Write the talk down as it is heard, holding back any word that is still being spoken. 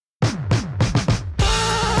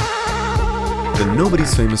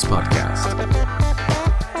Nobody's Famous podcast.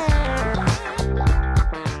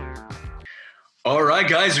 All right,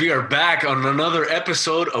 guys, we are back on another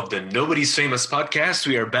episode of the Nobody's Famous podcast.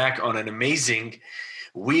 We are back on an amazing,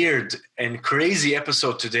 weird, and crazy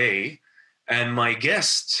episode today. And my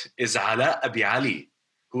guest is Ala Abi Ali,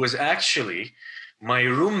 who is actually my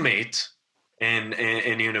roommate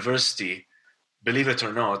in university, believe it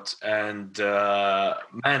or not. And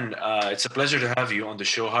man, it's a pleasure to have you on the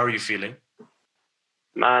show. How are you feeling?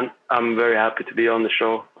 Man, I'm very happy to be on the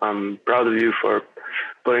show. I'm proud of you for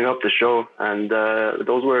putting up the show. And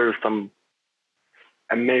those were some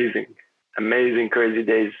amazing, crazy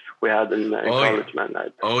days we had in college, yeah.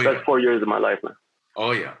 Man. Best 4 years of my life, man.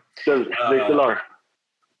 Oh, yeah. They still are.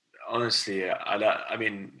 Honestly, I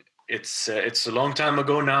mean, it's a long time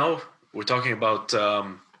ago now. We're talking about,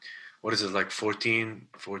 what is it, like 13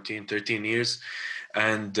 years.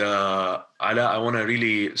 And Ala, I want to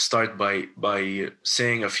really start by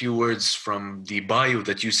saying a few words from the bio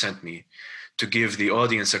that you sent me to give the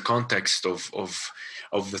audience a context of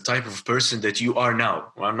the type of person that you are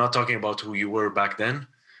now. Well, I'm not talking about who you were back then.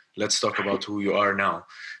 Let's talk about who you are now.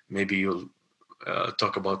 Maybe you'll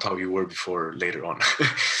talk about how you were before later on.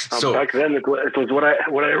 So back then it was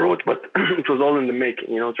what I wrote, but it was all in the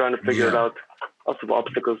making. Trying to figure it out. Lots of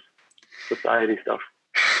obstacles, society stuff.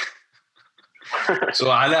 So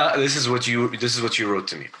Ala, this is what you wrote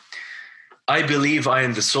to me. I believe I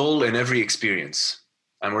am the soul in every experience.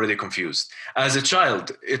 I'm already confused. As a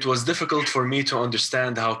child, it was difficult for me to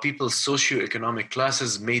understand how people's socioeconomic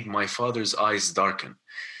classes made my father's eyes darken.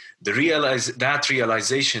 That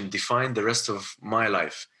realization defined the rest of my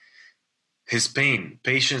life. His pain,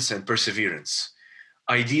 patience, and perseverance.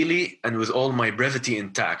 Ideally, and with all my brevity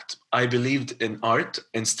intact, I believed in art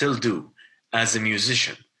and still do, as a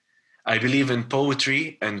musician. I believe in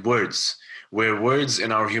poetry and words, where words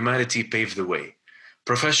in our humanity pave the way.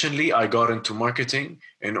 Professionally, I got into marketing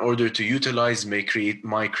in order to utilize my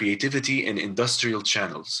creativity in industrial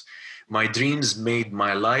channels. My dreams made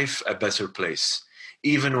my life a better place,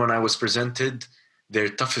 even when I was presented their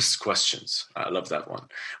toughest questions. I love that one.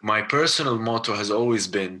 My personal motto has always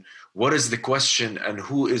been, what is the question and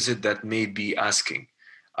who is it that may be asking?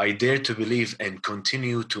 I dare to believe and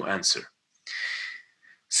continue to answer.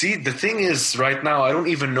 See, the thing is, right now, I don't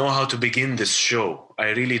even know how to begin this show.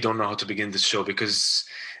 I really don't know how to begin this show because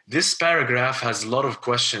this paragraph has a lot of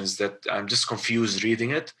questions that I'm just confused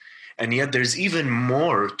reading it. And yet there's even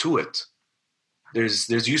more to it.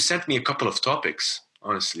 You sent me a couple of topics,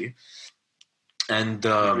 honestly. And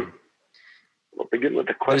we'll begin with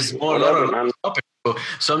the question. There's more, a lot of topics.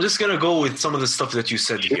 So I'm just going to go with some of the stuff that you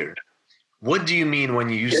said here. What do you mean when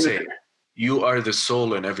you say you are the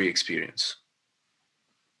soul in every experience?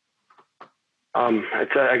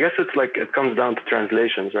 I guess it's like it comes down to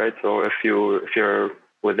translations, right? So if you're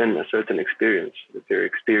within a certain experience, if you're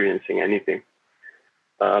experiencing anything,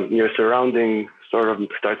 your surrounding sort of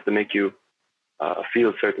starts to make you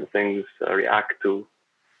feel certain things, react to,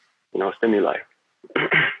 stimuli,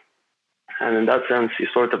 and in that sense, you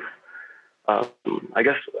sort of, I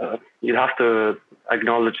guess, you have to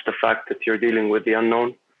acknowledge the fact that you're dealing with the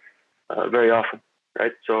unknown very often,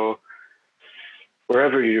 right? So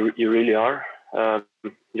wherever you really are.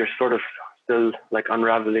 You're sort of still like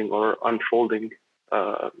unraveling or unfolding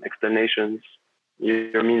explanations,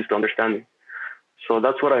 your means to understanding. So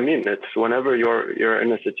that's what I mean. It's whenever you're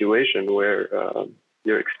in a situation where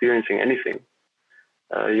you're experiencing anything,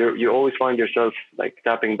 you always find yourself like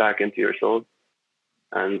tapping back into your soul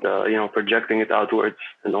and projecting it outwards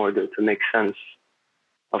in order to make sense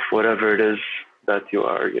of whatever it is that you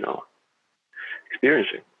are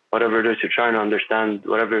experiencing. Whatever it is you're trying to understand,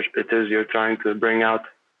 whatever it is you're trying to bring out,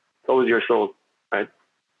 so is your soul, right?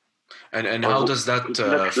 And how does that...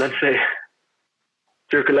 let's say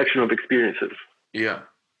it's your collection of experiences. Yeah.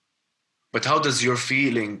 But how does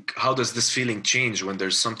this feeling change when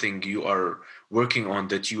there's something you are working on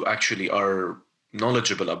that you actually are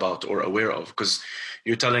knowledgeable about or aware of? Because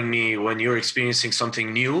you're telling me when you're experiencing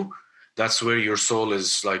something new, that's where your soul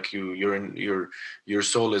is like your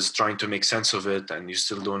soul is trying to make sense of it and you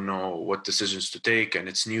still don't know what decisions to take and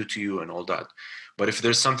it's new to you and all that. But if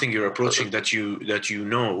there's something you're approaching that you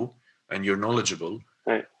know and you're knowledgeable,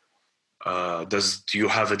 right. Do you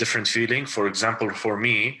have a different feeling? For example, for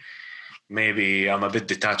me, maybe I'm a bit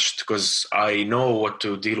detached because I know what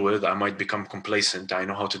to deal with. I might become complacent. I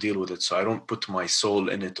know how to deal with it. So I don't put my soul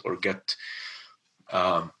in it or get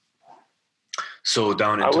so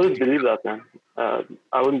down into I wouldn't believe that, man.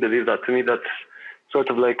 I wouldn't believe that. To me, that's sort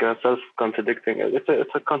of like a self-contradicting.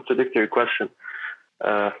 It's a contradictory question,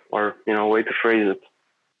 or way to phrase it.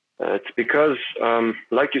 It's because,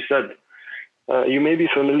 like you said, You may be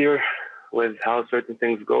familiar with how certain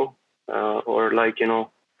things go, or like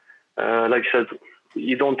like you said,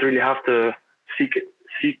 you don't really have to seek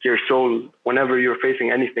seek your soul whenever you're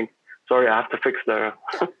facing anything. Sorry, I have to fix the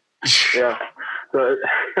yeah. So,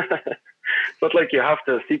 but like you have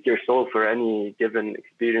to seek your soul for any given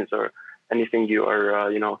experience or anything you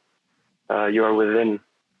are, you are within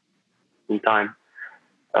in time.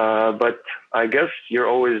 But I guess you're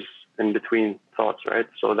always in between thoughts, right?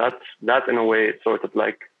 So that in a way, it's sort of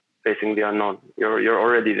like facing the unknown. You're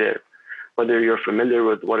already there, whether you're familiar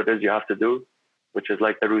with what it is you have to do, which is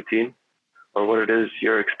like the routine, or what it is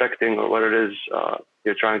you're expecting, or what it is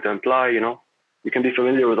you're trying to imply. You can be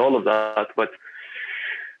familiar with all of that, but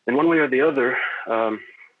in one way or the other,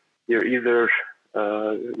 you're either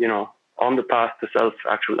on the path to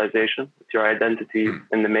self-actualization. It's your identity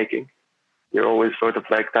in the making. You're always sort of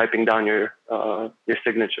like typing down your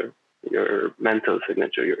signature, your mental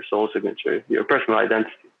signature, your soul signature, your personal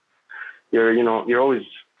identity. You're always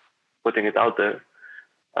putting it out there.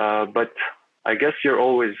 But I guess you're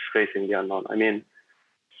always facing the unknown. I mean,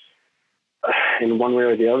 in one way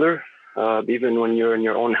or the other, even when you're in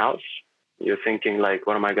your own house, you're thinking like,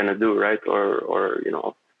 what am I going to do? Right. Or,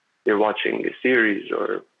 you're watching a series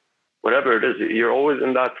or whatever it is. You're always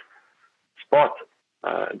in that spot.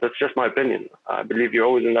 That's just my opinion. I believe you're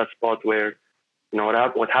always in that spot where,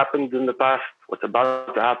 what happened in the past, what's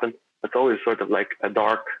about to happen. It's always sort of like a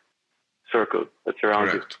dark circle that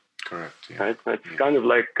surrounds you. Correct. Yeah. Right? It's kind of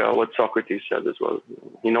like what Socrates said as well.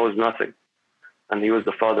 He knows nothing, and he was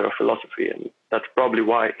the father of philosophy, and that's probably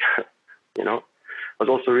why. I was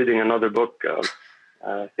also reading another book.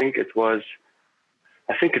 I think it was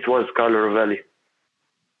Carlo Rovelli.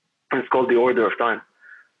 It's called The Order of Time,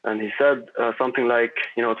 and he said something like,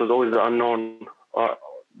 it was always the unknown.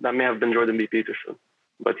 That may have been Jordan B. Peterson,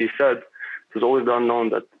 but he said it was always the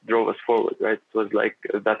unknown that drove us forward. Right? It was like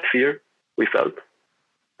that fear we felt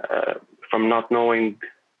from not knowing,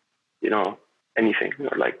 anything,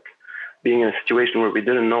 or like being in a situation where we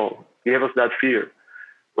didn't know. He gave us that fear,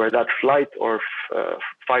 where that flight or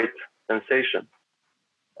fight sensation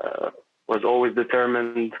was always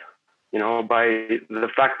determined, by the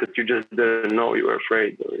fact that you just didn't know. You were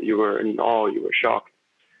afraid, or you were in awe, you were shocked.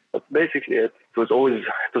 That's basically it. It was always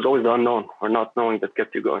the unknown or not knowing that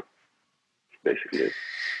kept you going. Basically it.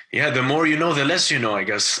 Yeah, the more you know, the less you know, I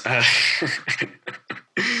guess.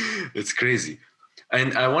 It's crazy.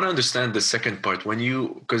 And I want to understand the second part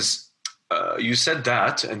because you said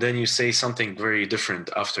that, and then you say something very different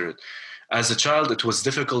after it. As a child, it was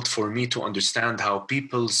difficult for me to understand how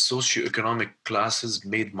people's socioeconomic classes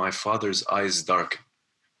made my father's eyes darken.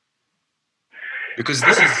 Because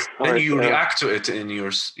this is then you react to it in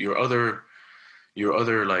your other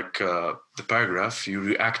like the paragraph. You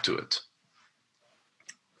react to it,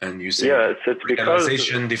 and you say, it's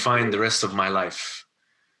realization defined the rest of my life.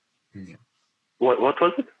 Yeah. What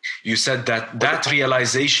was it? You said that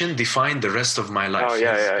realization defined the rest of my life. Oh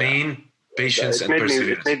yeah. Pain, patience, and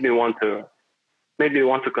perseverance. It made me want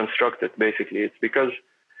to construct it. Basically, it's because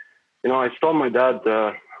I saw my dad.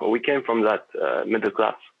 We came from that middle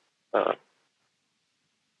class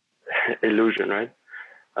illusion, right?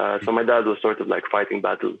 So my dad was sort of like fighting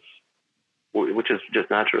battles, which is just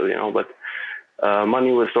natural, but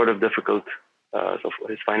money was sort of difficult. So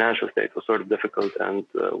his financial state was sort of difficult, and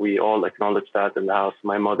we all acknowledged that in the house.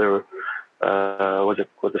 My mother was a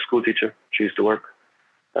school teacher. She used to work,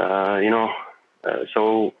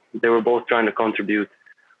 so they were both trying to contribute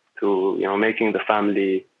to, making the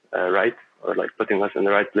family right, or like putting us in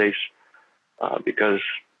the right place, because,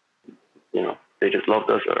 they just loved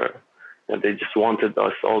us, or they just wanted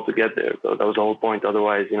us all to get there. So that was the whole point.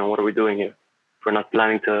 Otherwise, what are we doing here if we're not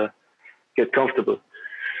planning to get comfortable?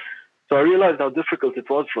 So I realized how difficult it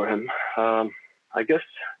was for him. I guess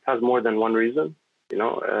it has more than one reason.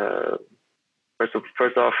 First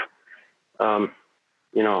off, it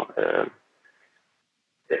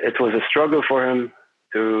was a struggle for him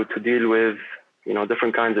to deal with,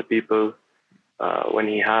 different kinds of people. When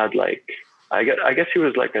he had I guess he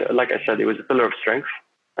was like I said, he was a pillar of strength,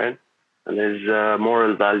 right? And his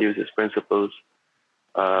moral values, his principles,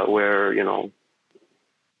 were,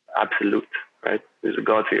 absolute, right? He's a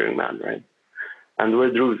God-fearing man, right? And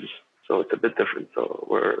we're Druze, so it's a bit different. So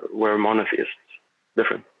we're monotheists,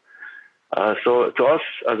 different. So to us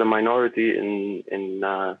as a minority in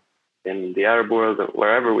the Arab world, or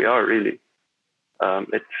wherever we are, really,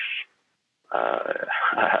 it's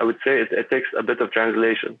I would say it takes a bit of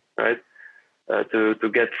translation, right, to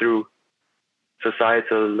get through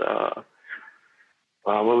societal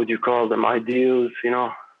what would you call them, ideals,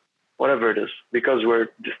 whatever it is, because we're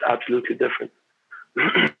just absolutely different.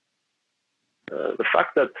 the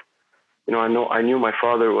fact that, I knew my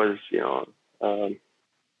father was,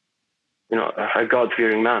 a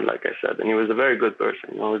God-fearing man, like I said, and he was a very good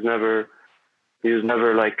person. He was never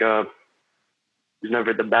like, he was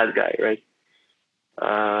never the bad guy, right?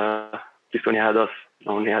 Just when he had us,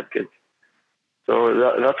 when he had kids. So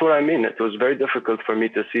that's what I mean. It was very difficult for me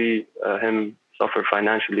to see him suffer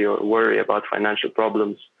financially or worry about financial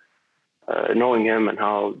problems, knowing him and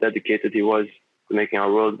how dedicated he was to making our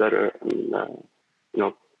world better, and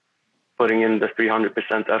putting in the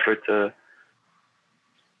 300% effort to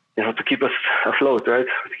keep us afloat, right?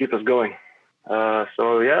 To keep us going.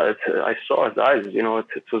 So yeah, I saw his eyes. It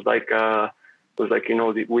was like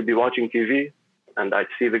we'd be watching TV, and I'd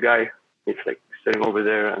see the guy. He's like sitting over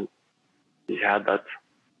there, and he had that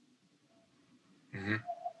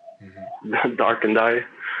darkened eye.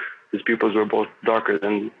 His pupils were both darker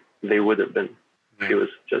than they would have been. Yeah. He was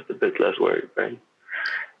just a bit less worried, right?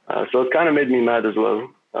 So it kind of made me mad as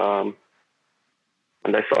well.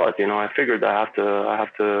 And I saw it. I figured I have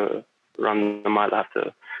to run a mile. I have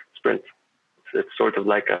to sprint. It's sort of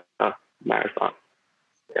like a marathon.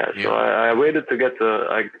 Yeah. So I waited to get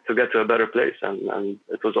to a better place, and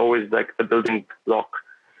it was always like the building block.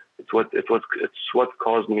 It's what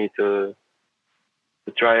caused me to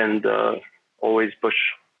try and always push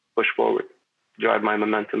forward, drive my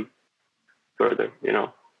momentum further.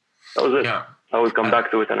 That was it. Yeah. I would come back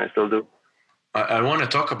to it, and I still do. I want to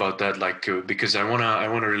talk about that, because I want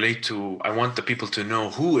to relate to. I want the people to know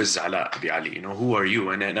who is Ala Abi Ali. Who are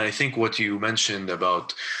you? And I think what you mentioned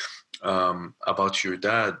about your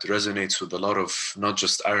dad resonates with a lot of not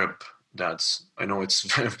just Arab dads. I know it's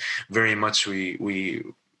very much we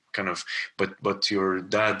kind of, but your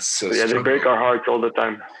dad's they break our hearts all the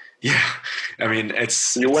time. Yeah, I mean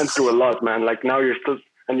you went through a lot, man. Like now you're still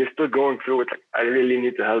going through it. Like I really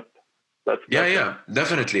need to help. Yeah,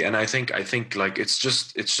 definitely. And I think like it's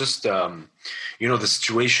just the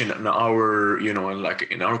situation in our like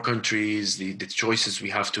in our countries, the choices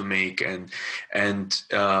we have to make, and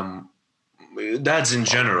dads in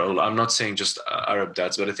general. I'm not saying just Arab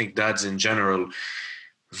dads, but I think dads in general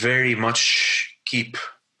very much keep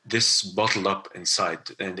this bottled up inside,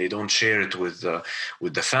 and they don't share it with the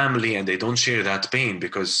family, and they don't share that pain,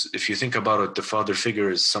 because if you think about it, the father figure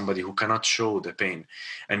is somebody who cannot show the pain,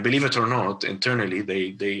 and believe it or not, internally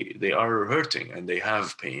they are hurting and they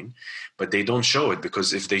have pain, but they don't show it,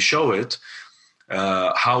 because if they show it,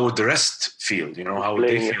 how would the rest feel? How would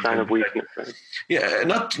they feel? A sign of weakness, right? Yeah,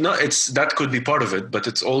 not it's that could be part of it, but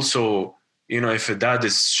it's also if a dad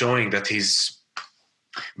is showing that he's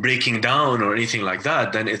breaking down or anything like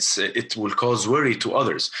that, then it will cause worry to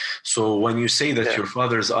others. So when you say that your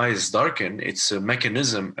father's eyes darken, it's a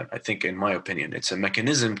mechanism. I think, in my opinion, it's a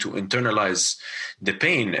mechanism to internalize the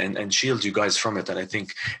pain and shield you guys from it. And I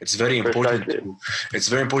think it's very important. It's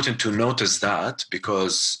very important to notice that,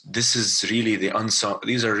 because this is really the unsung.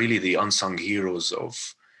 These are really the unsung heroes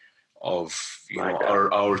of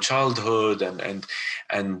our childhood, and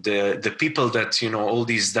the people that all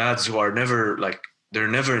these dads who are never like. They're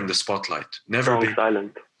never in the spotlight. Never been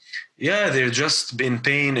silent. Yeah, they're just in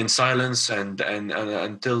pain, in silence, and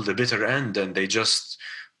until the bitter end, and they just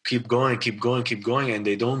keep going, and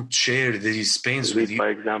they don't share these pains with you.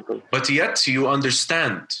 By example. But yet, you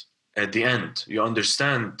understand at the end. You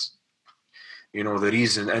understand, the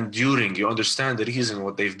reason, and during you understand the reason,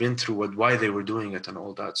 what they've been through, why they were doing it, and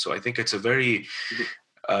all that. So I think it's a very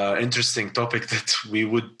interesting topic that we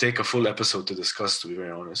would take a full episode to discuss. To be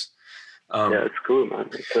very honest. It's cool, man.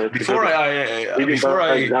 Before I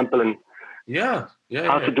example and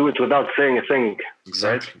how to do it without saying a thing.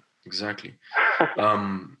 Exactly.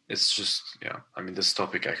 It's just I mean, this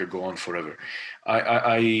topic I could go on forever.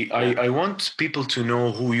 I want people to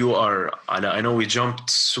know who you are. I know we jumped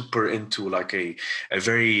super into like a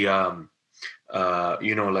very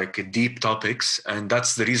like deep topics, and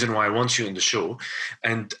that's the reason why I want you in the show.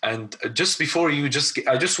 And just before I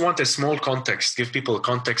just want a small context, give people a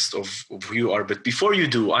context of who you are. But before you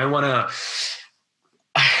do, I want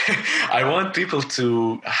people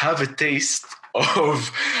to have a taste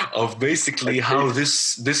of basically how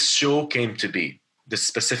this show came to be, this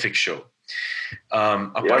specific show.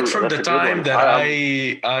 Apart from the time that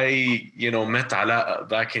I met Ala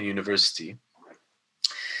back in university.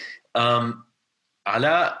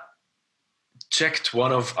 Ala checked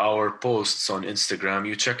one of our posts on Instagram.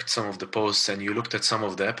 You checked some of the posts and you looked at some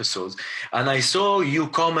of the episodes, and I saw you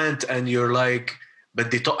comment and you're like,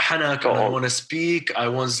 بدي طق حنك, and I want to speak. I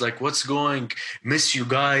was like, what's going? Miss you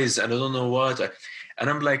guys, and I don't know what. And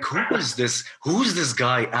I'm like, who's this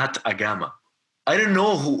guy at Agama? I didn't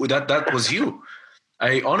know who that was you.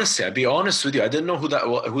 I'll be honest with you. I didn't know who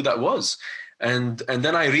that was. and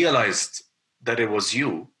then I realized that it was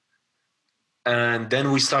you. And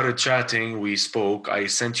then we started chatting. We spoke. I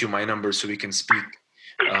sent you my number so we can speak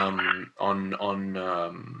on on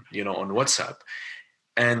WhatsApp.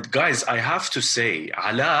 And guys, I have to say,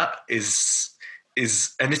 Ala is,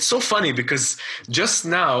 and it's so funny because just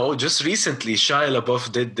recently, Shia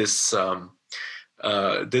LaBeouf did this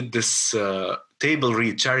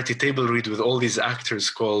charity table read with all these actors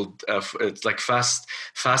called it's like Fast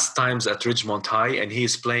Times at Ridgemont High, and he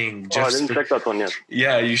is playing Jeff. I didn't check that one yet.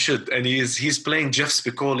 Yeah, you should. And he's playing Jeff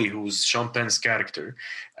Spicoli, who's Sean Penn's character,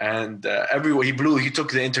 and everywhere he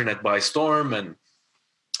took the internet by storm. And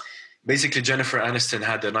basically, Jennifer Aniston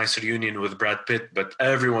had a nice reunion with Brad Pitt, but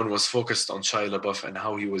everyone was focused on Shia LaBeouf and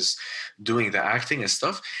how he was doing the acting and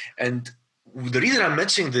stuff. And the reason I'm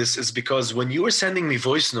mentioning this is because when you were sending me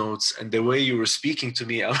voice notes and the way you were speaking to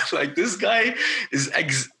me, I was like, this guy is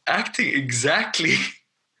acting exactly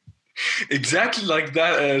like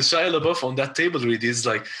that. Shia LaBeouf on that table read is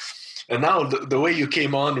like, and now the way you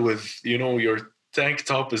came on with, your tank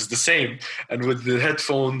top is the same. And with the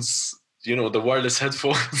headphones, the wireless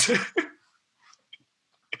headphones, and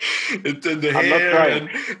the hair and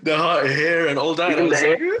the hair and all that. Even the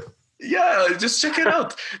hair? Yeah, just check it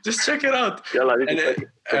out. And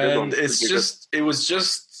it was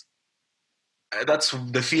just that's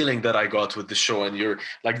the feeling that I got with the show. And you're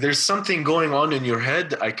like, there's something going on in your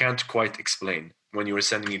head I can't quite explain. When you were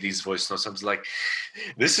sending me these voice notes, I was like,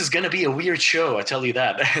 this is gonna be a weird show, I tell you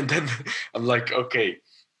that. And then I'm like, okay,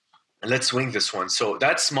 let's wing this one. So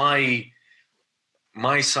that's my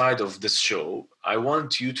side of this show. I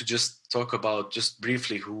want you to just talk about just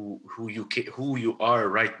briefly who you are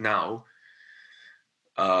right now.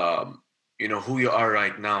 Who you are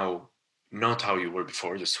right now, not how you were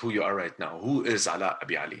before, just who you are right now. Who is Ala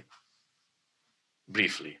Abi Ali?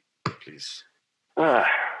 Briefly, please. I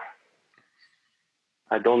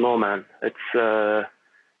don't know, man. It's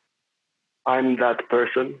I'm that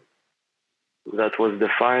person that was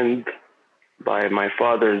defined by my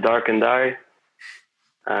father's darkened eye.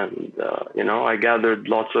 And, I gathered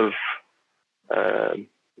lots of,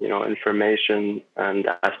 information and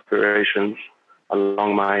aspirations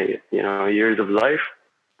along my, years of life.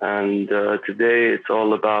 And today it's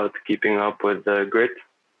all about keeping up with the grit,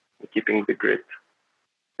 keeping the grit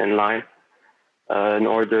in line in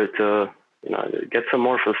order to, get some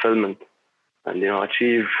more fulfillment and,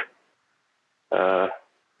 achieve,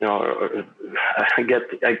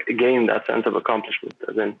 gain that sense of accomplishment.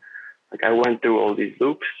 As in, like, I went through all these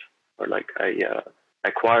loops, or like I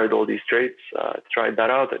acquired all these traits, tried that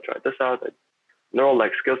out, I tried this out. They're all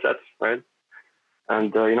like skill sets, right?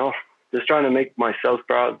 And, just trying to make myself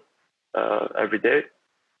proud every day.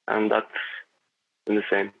 And that's been the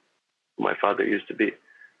same my father used to be,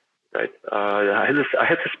 right? I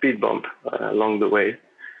hit a speed bump along the way.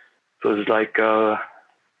 So it's like,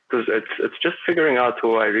 because it's just figuring out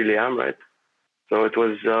who I really am, right? So it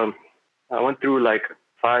was, I went through like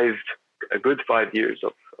a good 5 years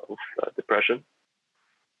of depression.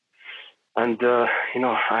 And, I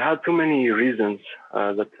had too many reasons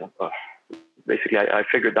that basically I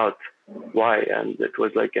figured out why. And it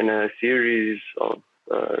was like in a series of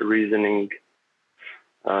reasoning,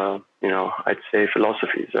 I'd say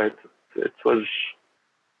philosophies, right? It's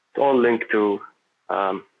all linked to,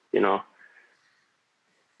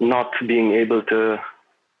 not being able to,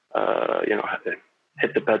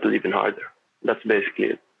 hit the pedal even harder. That's basically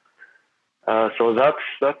it. So that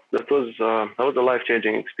was a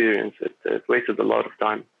life-changing experience. It wasted a lot of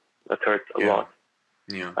time. That hurt a lot.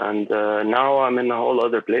 Yeah. And now I'm in a whole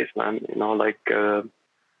other place, man.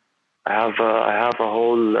 I have a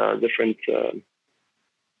whole different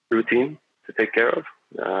routine to take care of.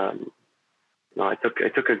 I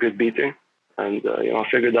took a good beating, and I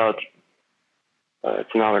figured out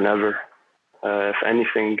it's now or never. If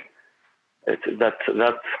anything, it's that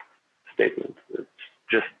statement. It's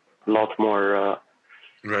just a lot more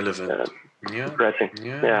relevant. Pressing.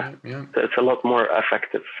 Yeah. It's a lot more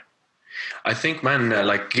effective. I think, man,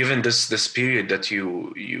 given this period that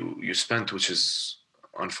you spent, which is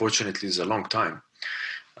unfortunately is a long time,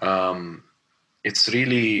 it's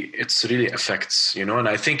really affects, and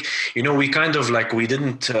I think, we kind of we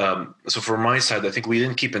didn't, so from my side, I think we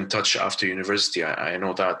didn't keep in touch after university. I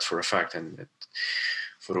know that for a fact, and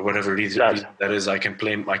for whatever reason that is, I can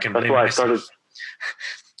blame That's myself. Why I started.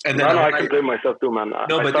 And then I can blame myself too, man.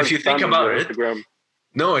 No, but if you think about it,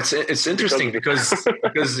 no, it's interesting because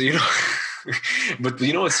but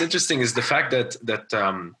what's interesting is the fact that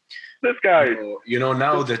this guy,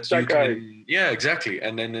 now that you can, yeah, exactly,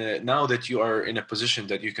 and then now that you are in a position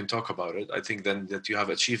that you can talk about it, I think then that you have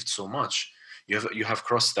achieved so much, you have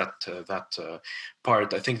crossed that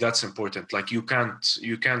part. I think that's important. Like you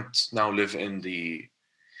can't now live in the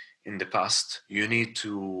past. You need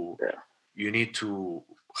to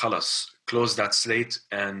خلاص, close that slate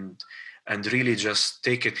and really just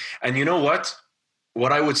take it. And you know what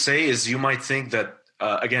I would say is, you might think that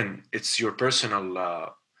again, it's your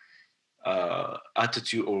personal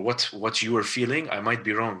attitude or what you were feeling. I might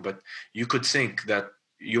be wrong, but you could think that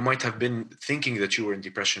you might have been thinking that you were in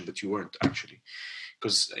depression, but you weren't actually.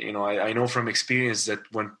 Because I know from experience that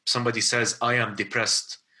when somebody says I am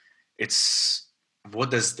depressed, it's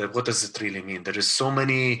what does it really mean? There's so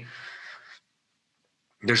many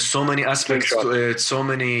aspects to it, so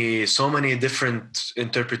many different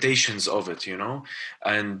interpretations of it,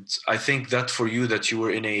 and I think that for you, that you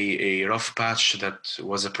were in a rough patch, that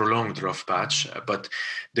was a prolonged rough patch, but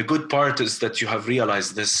the good part is that you have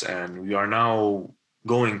realized this and we are now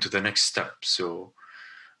going to the next step. So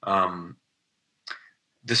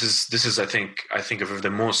this is I think of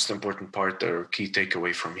the most important part or key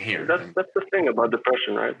takeaway from here. That's the thing about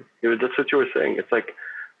depression, right? That's what you were saying. It's like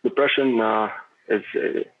depression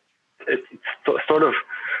it sort of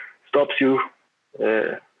stops you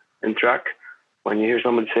in track when you hear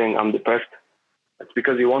somebody saying I'm depressed. It's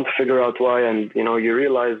because you want to figure out why, and you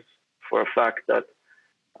realize for a fact that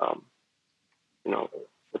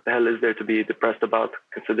what the hell is there to be depressed about,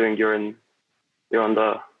 considering you're on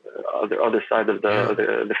the other side of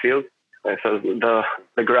the field. So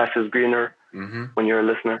the grass is greener when you're a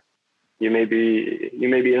listener. You may be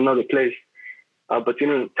in another place, but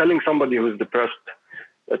telling somebody who's depressed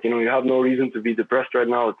that you have no reason to be depressed right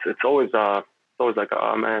now, it's always like,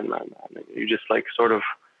 oh man, you just like sort of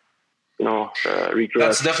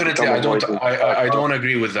regress. That's definitely, I don't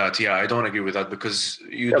agree with that. Yeah, I don't agree with that, because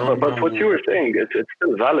you don't. But what you were saying, it's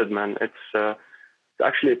still valid, man. It's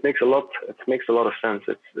actually it makes a lot of sense.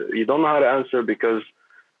 You don't know how to answer because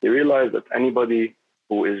you realize that anybody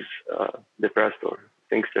who is depressed or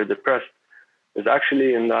thinks they're depressed is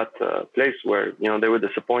actually in that place where they were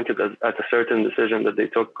disappointed at a certain decision that they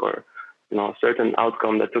took, or a certain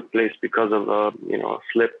outcome that took place because of a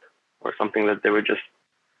slip or something that they were just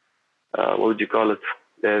what would you call it?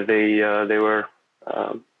 They were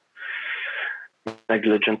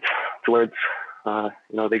negligent towards.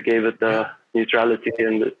 They gave it the neutrality,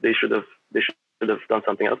 and they should have done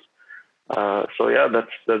something else. So yeah,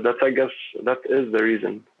 that's I guess that is the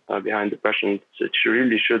reason behind depression. It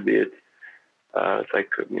really should be it. It's like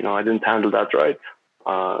I didn't handle that right.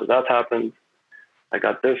 That happened. I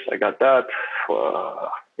got this. I got that.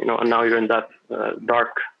 And now you're in that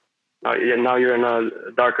dark. Now you're in a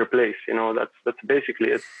darker place. That's basically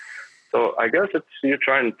it. So I guess you're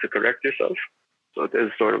trying to correct yourself. So it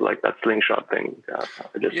is sort of like that slingshot thing.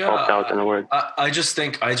 I just popped out in a word. I just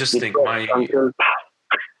think I just think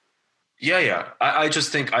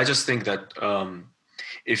that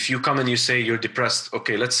if you come and you say you're depressed,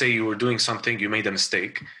 okay, let's say you were doing something, you made a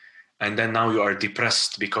mistake, and then now you are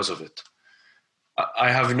depressed because of it.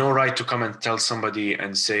 I have no right to come and tell somebody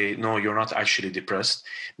and say, no, you're not actually depressed.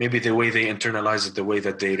 Maybe the way they internalize it, the way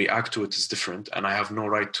that they react to it is different. And I have no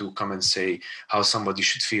right to come and say how somebody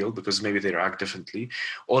should feel, because maybe they react differently.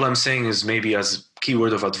 All I'm saying is, maybe as key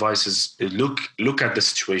word of advice is look at the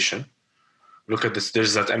situation. Look at this.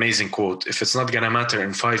 There's that amazing quote. If it's not going to matter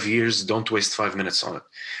in 5 years, don't waste 5 minutes on it,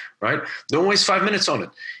 right? Don't waste 5 minutes on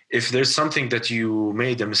it. If there's something that you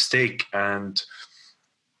made a mistake and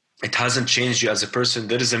it hasn't changed you as a person,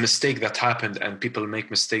 there is a mistake that happened, and people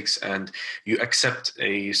make mistakes, and you accept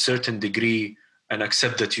a certain degree and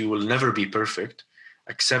accept that you will never be perfect,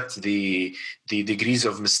 accept the degrees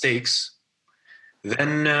of mistakes,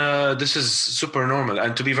 then this is super normal.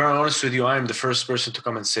 And to be very honest with you, I'm the first person to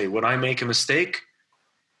come and say, when I make a mistake,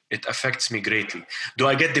 it affects me greatly. Do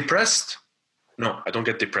I get depressed? No, I don't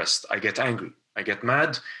get depressed. I get angry. I get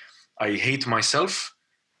mad. I hate myself.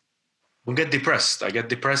 I don't get depressed. I get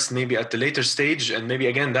depressed maybe at the later stage, and maybe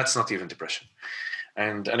again, that's not even depression.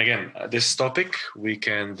 And again, this topic, we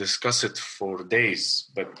can discuss it for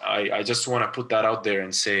days, but I just want to put that out there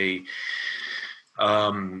and say,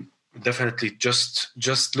 definitely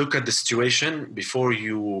just look at the situation before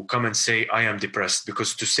you come and say I am depressed,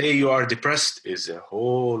 because to say you are depressed is a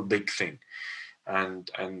whole big thing, and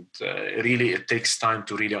really it takes time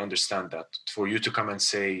to really understand that, for you to come and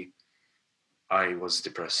say I was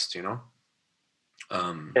depressed.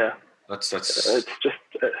 That's it's just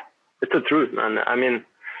it's the truth, man. I mean,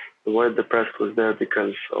 the word depressed was there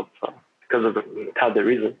because of it had the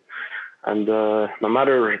reason, and no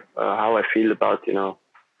matter how I feel about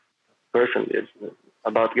person is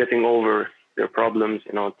about getting over your problems,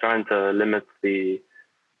 trying to limit the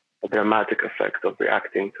a dramatic effect of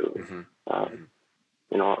reacting to,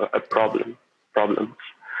 a problems.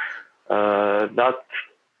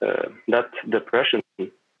 That depression,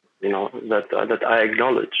 that I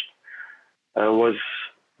acknowledged, was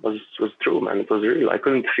true, man. It was real. I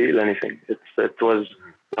couldn't feel anything. I was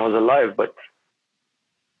alive, but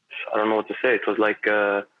I don't know what to say. It was like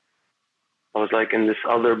I was like in this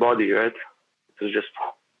other body, right? It was just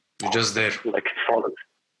you're just there, like it's solid.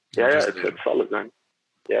 It's solid, man.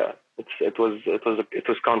 Yeah, it was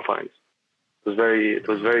confined. It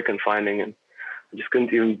was very confining, and I just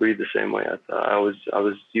couldn't even breathe the same way. I was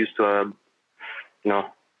used to I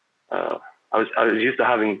was used to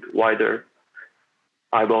having wider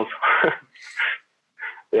eyeballs.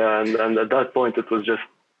 Yeah, and at that point it was just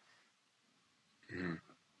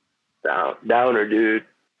downer, dude.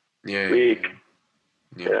 Weak.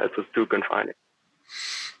 Yeah, it was too confining.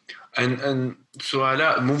 And so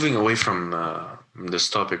Ala, moving away from this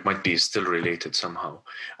topic, might be still related somehow.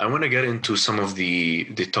 I want to get into some of the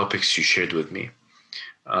topics you shared with me.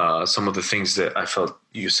 Some of the things that I felt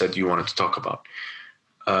you said you wanted to talk about.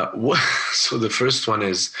 So the first one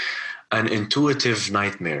is an intuitive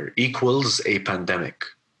nightmare equals a pandemic.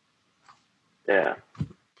 Yeah.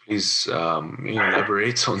 Please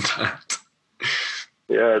elaborate on that.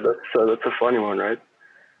 Yeah, that's a funny one, right?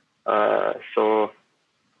 So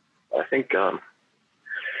I think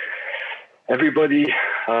everybody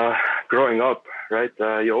growing up, right?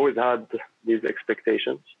 You always had these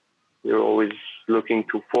expectations. You're always looking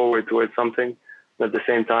forward towards something. At the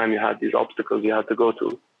same time, you had these obstacles you had to go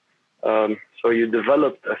through. So you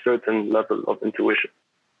developed a certain level of intuition.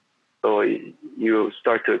 So you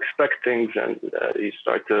start to expect things, and you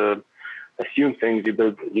start to assume things.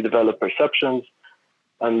 You develop perceptions,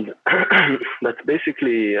 and that's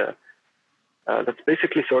basically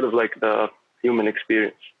sort of like the human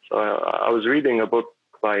experience. So I was reading a book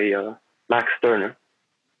by Max Stirner,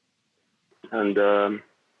 and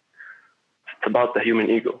it's about the human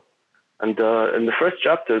ego. And in the first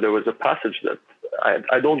chapter, there was a passage that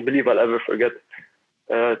I don't believe I'll ever forget.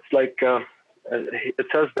 It's like it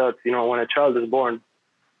says that when a child is born,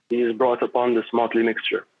 he is brought upon this motley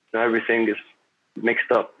mixture. Everything is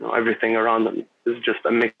mixed up. Everything around them is just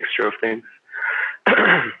a mixture of things.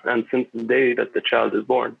 And since the day that the child is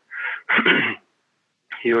born,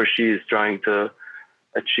 he or she is trying to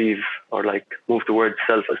achieve or like move towards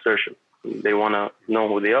self-assertion. They want to know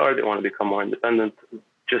who they are. They want to become more independent,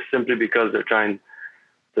 just simply because they're trying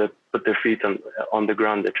to put their feet on the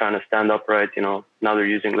ground. They're trying to stand upright. Now they're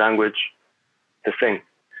using language to think.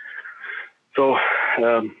 So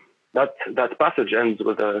that passage ends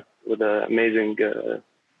with an amazing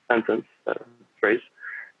sentence, phrase.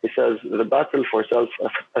 He says, the battle for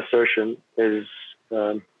self-assertion is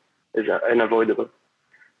unavoidable.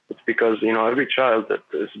 It's because, every child that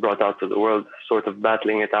is brought out to the world sort of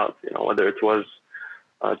battling it out, whether it was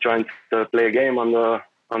trying to play a game on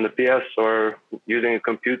the PS or using a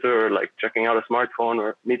computer or like checking out a smartphone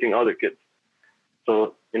or meeting other kids.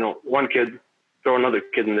 So, one kid, throw another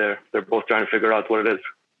kid in there. They're both trying to figure out what it is.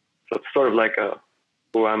 So it's sort of like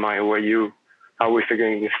who am I? Who are you? How are we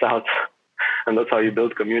figuring this out? And that's how you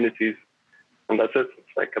build communities. And that's it.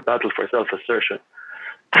 It's like a battle for self-assertion.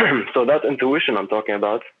 So that intuition I'm talking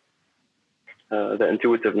about, the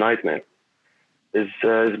intuitive nightmare, is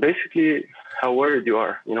basically how worried you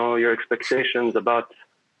are. Your expectations about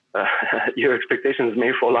your expectations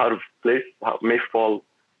may fall out of place, may fall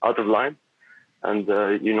out of line, and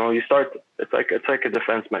you start. It's like a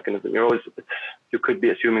defense mechanism. You could be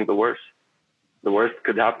assuming the worst. The worst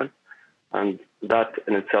could happen, and that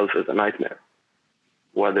in itself is a nightmare.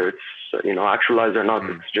 Whether it's actualized or not,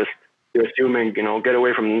 it's just you're assuming.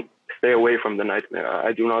 Stay away from the nightmare.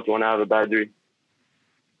 I do not want to have a bad dream.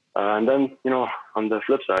 And then on the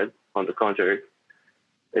flip side, on the contrary,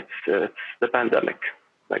 it's the pandemic.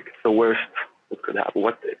 Like it's the worst that could happen.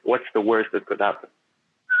 What's the worst that could happen?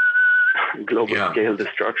 Global scale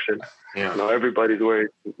destruction. Yeah. Everybody's worried.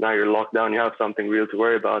 Now you're locked down. You have something real to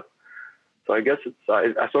worry about. So I guess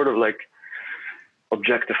I sort of like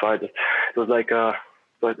objectified it. It was like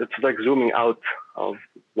it's like zooming out of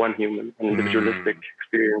one human, an individualistic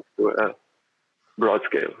experience to a broad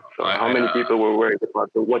scale. So how many people were worried about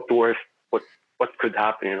what could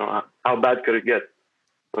happen? How bad could it get?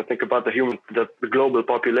 So think about the global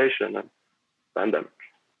population and pandemic,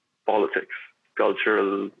 politics,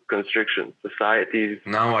 cultural constrictions, societies.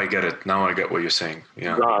 Now I get it. Now I get what you're saying.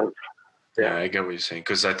 Yeah. God. Yeah, I get what you're saying.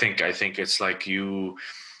 Because I think it's like you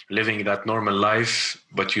living that normal life,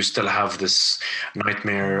 but you still have this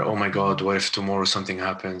nightmare. Oh my God, what if tomorrow something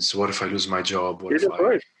happens? What if I lose my job? What if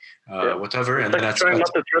whatever? It's And like then that's trying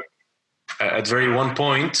not to trip. At very one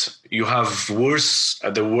point, you have the worst, I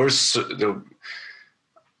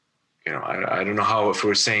don't know how, if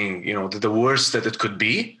we're saying, the worst that it could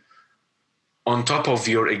be on top of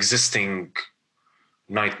your existing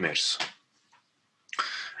nightmares.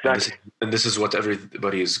 Exactly. And this is what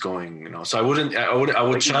everybody is going, So I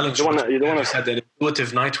would challenge you don't want to said that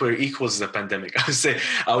intuitive nightmare equals the pandemic. I would say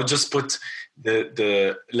I would just put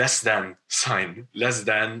the less than sign, less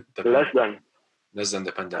than the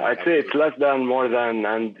pandemic. I'd say it's less than, more than,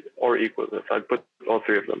 and or equal. So I'd put all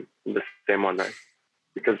three of them in the same one, right?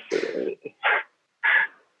 Because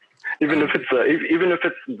even if it's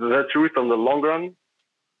the truth on the long run,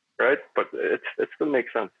 right? But it still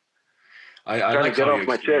makes sense. I trying like to get off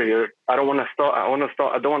my chair here. I don't want to stop. I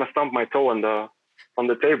don't want to stomp my toe on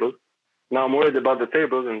the table. Now I'm worried about the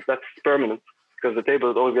table, and that's permanent because the table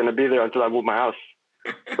is always going to be there until I move my house.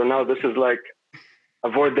 So now this is like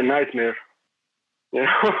avoid the nightmare.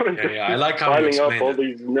 I like how piling you up all it.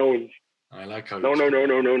 these no's. I like how no,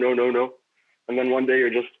 and then one day you're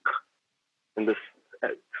just in this.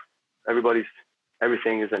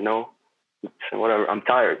 Everything is a no. Whatever. I'm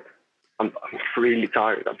tired. I'm really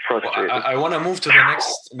tired. I'm frustrated. Well, I want to move to the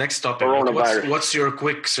next topic. What's your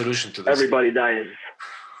quick solution to this? Everybody dies.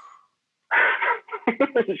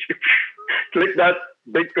 Click that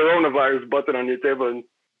big coronavirus button on your table and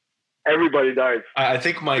everybody dies. I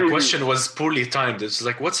think my question was poorly timed. It's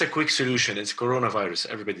like, what's a quick solution? It's coronavirus.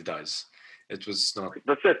 Everybody dies. It was not.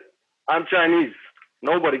 That's it. I'm Chinese.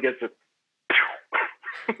 Nobody gets it.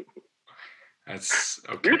 That's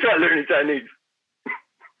okay. You try learning Chinese.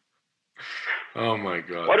 Oh my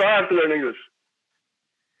God. Why do I have to learn English?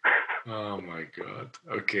 Oh my God.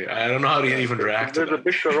 Okay. I don't know how to even react to that. There's a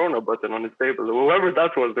big corona button on his table. Whoever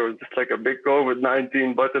that was, there was just like a big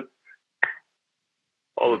COVID-19 button.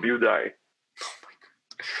 All of you die. Oh my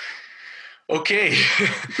God. Okay.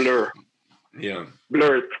 Blur. Yeah.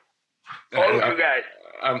 Blur it. All of you guys.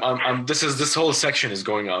 This whole section is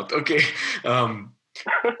going out. Okay.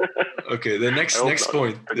 Okay. The next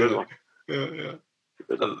point. Yeah.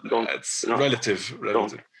 It's relative.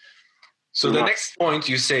 So the next point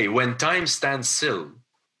you say, when time stands still, ...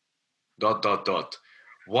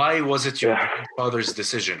 Why was it your grandfather's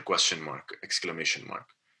decision? ?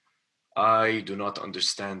 I do not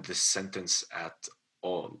understand this sentence at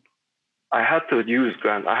all. I had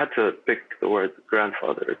to pick the word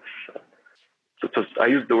grandfather. I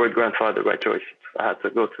used the word grandfather by choice. I had to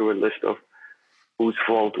go through a list of whose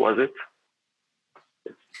fault was it.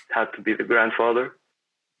 It had to be the grandfather.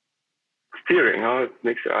 It's tearing, huh? It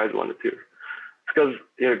makes your eyes want to tear. It's because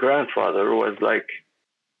your grandfather was like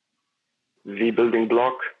the building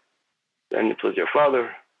block. Then it was your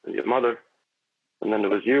father and your mother, and then it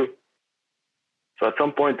was you. So at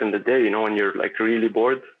some point in the day, when you're like really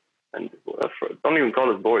bored, and don't even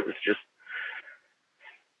call it bored, it's just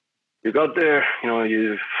you got there,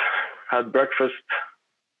 you've had breakfast,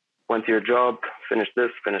 went to your job, finished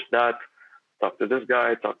this, finished that, talked to this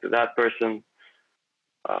guy, talked to that person,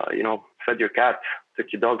 fed your cat,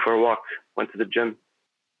 took your dog for a walk, went to the gym,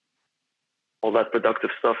 all that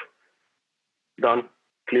productive stuff, done,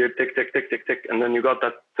 cleared, tick, tick, tick, tick, tick, and then you got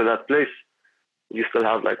to that place. You still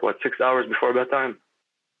have 6 hours before bedtime,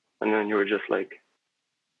 and then you were just like,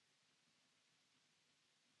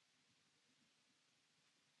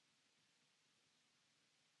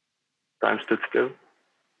 time stood still.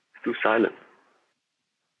 It's too silent.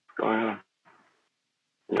 What's going on?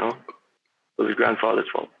 It was his grandfather's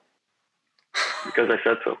fault. Because I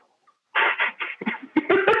said so.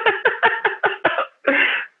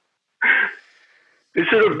 He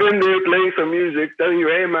should have been there playing some music, telling you,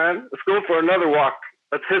 hey man, let's go for another walk.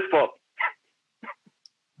 That's his fault.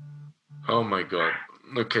 Oh my God.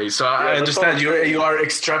 Okay, so I understand you are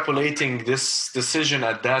extrapolating this decision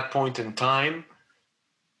at that point in time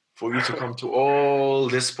for you to come to all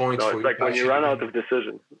this point. No, it's like when you run out of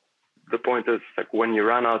decisions. The point is like when you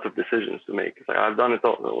run out of decisions to make. It's like, I've done it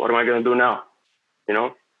all. What am I going to do now? It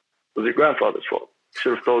was your grandfather's fault.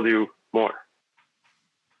 Should have told you more.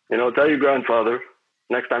 Tell your grandfather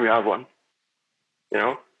next time you have one.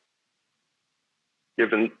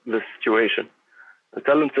 Given the situation, and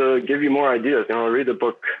tell him to give you more ideas. Read a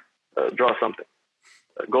book, draw something,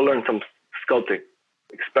 go learn some sculpting,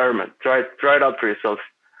 experiment, try it out for yourself,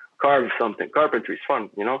 carve something. Carpentry is fun.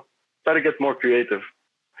 Try to get more creative.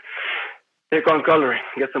 Take on coloring,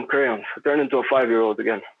 get some crayons, turn into a 5-year-old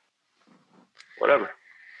again. Whatever.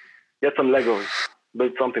 Get some Legos,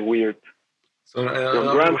 build something weird. So,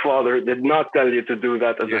 your grandfather did not tell you to do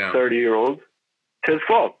that as a 30-year-old. It's his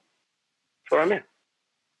fault. That's what I mean.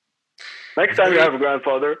 Next time you have a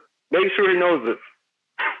grandfather, make sure he knows this.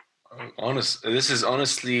 This is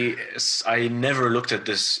honestly, I never looked at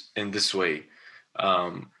this in this way.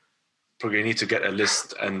 Probably you need to get a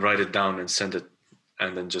list and write it down and send it,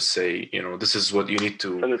 and then just say, this is what you need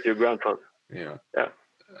to. Send it to your grandfather. Yeah. Yeah.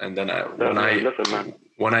 And then Listen, man.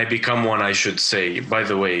 when I become one, I should say, by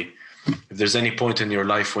the way, if there's any point in your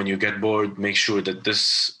life when you get bored, make sure that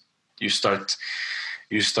you start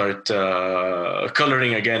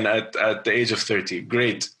coloring again at the age of 30.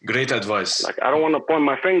 Great advice. Like, I don't want to point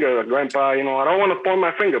my finger, Grandpa. I don't want to point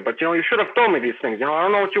my finger, but you should have told me these things. I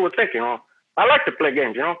don't know what you would think. I like to play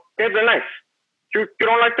games. Games are nice. You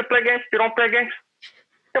don't like to play games? You don't play games?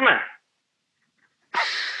 Come on.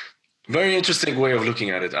 Very interesting way of looking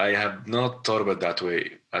at it. I have not thought about that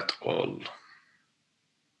way at all.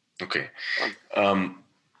 Okay. Yeah.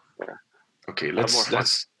 Okay. Let's.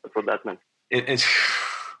 That's what that meant. It's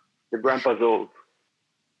Your grandpa's old.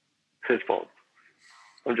 It's his fault.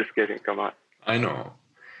 I'm just kidding. Come on. I know.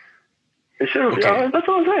 It should have. Okay. That's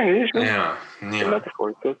what I'm saying. Yeah.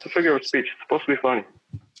 Metaphor. It's a figure of speech. It's supposed to be funny.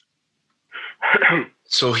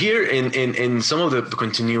 So here in some of the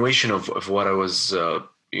continuation of what I was,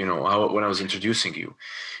 when I was introducing you,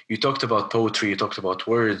 you talked about poetry, you talked about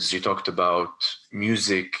words, you talked about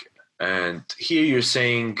music, and here you're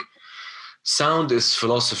saying sound is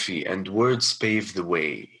philosophy and words pave the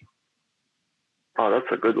way. Oh,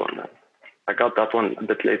 that's a good one, man. I got that one a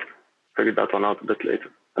bit later. Figured that one out a bit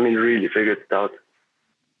later. I mean, really figured it out.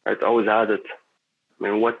 I always had it. I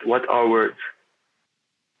mean, what are words?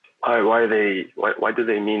 Why do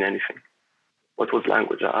they mean anything? What was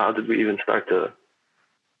language? How did we even start to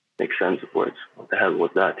make sense of words? What the hell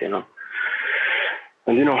was that, And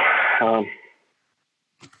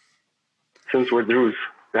since we're Druze,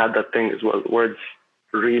 we had that thing as well. Words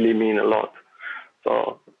really mean a lot.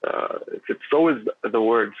 So it's always the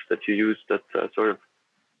words that you use that sort of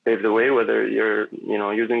pave the way, whether you're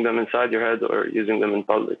using them inside your head or using them in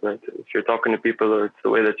public, right? If you're talking to people or it's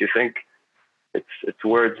the way that you think, it's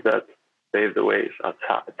words that pave the way. It's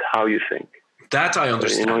how you think. That I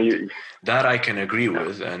understand. That I can agree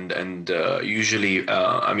with, and usually,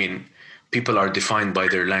 people are defined by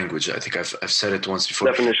their language. I think I've said it once before.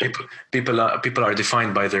 Definition. People are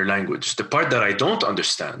defined by their language. The part that I don't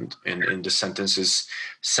understand in this sentence is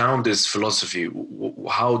sound is philosophy.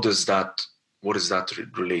 What does that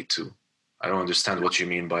relate to? I don't understand what you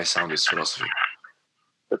mean by sound is philosophy.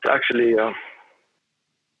 It's actually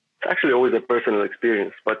always a personal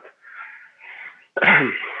experience, but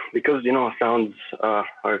because sounds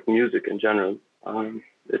or music in general,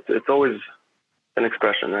 it's always an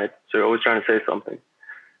expression, right? So you're always trying to say something,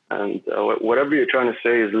 and whatever you're trying to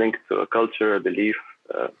say is linked to a culture, a belief,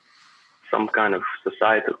 some kind of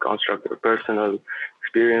societal construct, or personal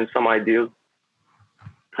experience, some ideal,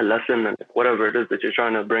 a lesson, and whatever it is that you're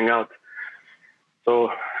trying to bring out.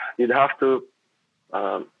 So you'd have to,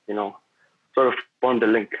 sort of form the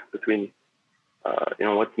link between,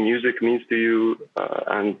 what music means to you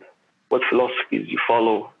and what philosophies you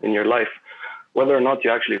follow in your life, whether or not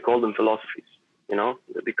you actually call them philosophies,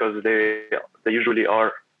 because they usually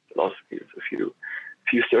are philosophies. If you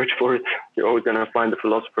search for it, you're always going to find a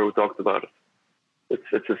philosopher who talked about it.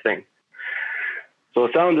 It's a thing. So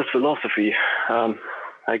sound is philosophy.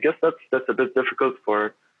 I guess that's a bit difficult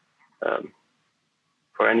for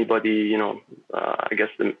anybody, I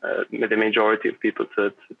guess the majority of people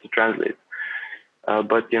to translate.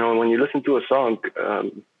 But when you listen to a song,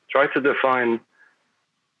 try to define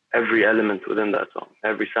every element within that song,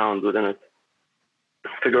 every sound within it.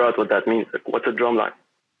 Figure out what that means. Like, what's a drum line?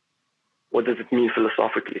 What does it mean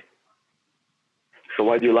philosophically? So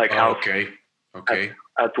why do you like house? Okay.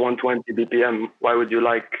 At 120 BPM, why would you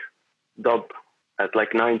like dub at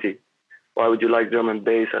like 90? Why would you like drum and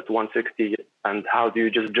bass at 160? And how do you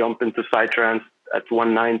just jump into psytrance at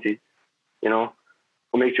 190?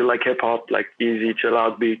 What makes you like hip hop, like easy, chill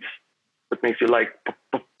out beats? What makes you like pop,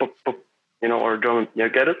 pop, pop, pop, or drum? You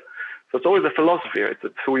get it? So it's always a philosophy, right?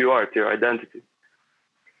 It's who you are, it's your identity.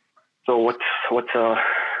 So what's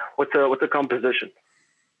a composition?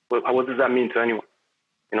 What does that mean to anyone?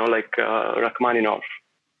 Like Rachmaninoff.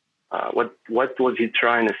 What was he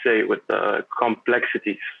trying to say with the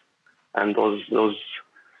complexities and those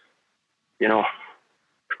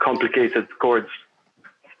complicated chords?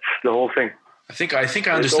 The whole thing. I think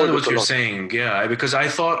I understand what you're saying. Yeah, because I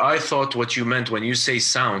thought what you meant when you say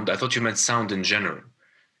sound, I thought you meant sound in general.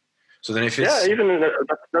 So then if it's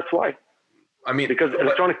that's why. I mean, because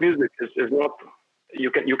electronic music is not.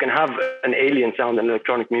 You can have an alien sound in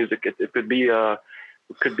electronic music. It could be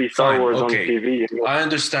Star Wars on TV. I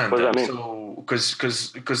understand what that. Does that mean? So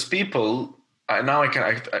because people, now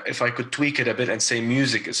if I could tweak it a bit and say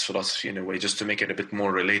music is philosophy in a way, just to make it a bit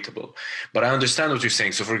more relatable. But I understand what you're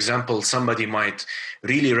saying. So, for example, somebody might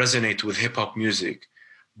really resonate with hip hop music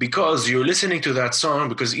because you're listening to that song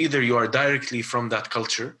because either you are directly from that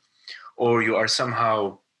culture or you are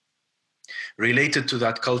somehow related to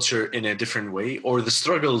that culture in a different way, or the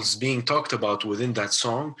struggles being talked about within that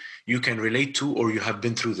song you can relate to, or you have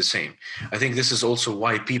been through the same. I think this is also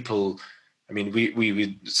why people, I mean,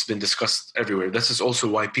 it's been discussed everywhere. This is also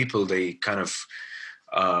why people, they kind of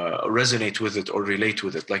resonate with it or relate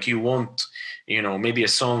with it. Like you won't, maybe a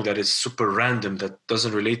song that is super random that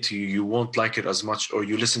doesn't relate to you, you won't like it as much, or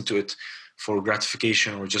you listen to it for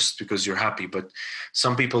gratification or just because you're happy. But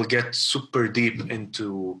some people get super deep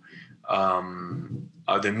into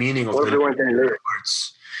the meaning of Or if the there weren't any lyrics.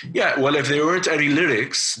 words. Yeah, well, if there weren't any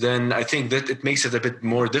lyrics, then I think that it makes it a bit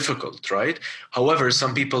more difficult, right? However,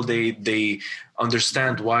 some people, they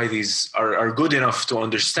understand why these are good enough to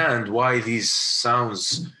understand why these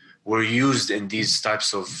sounds were used in these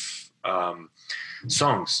types of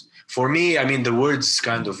songs. For me, I mean, the words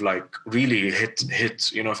kind of like really hit.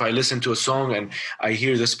 If I listen to a song and I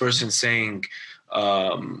hear this person saying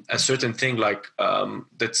a certain thing, like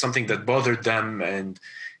that's something that bothered them, and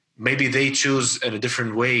maybe they choose in a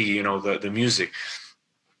different way, the music.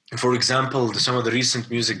 For example, some of the recent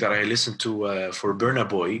music that I listened to for Burna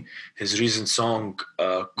Boy, his recent song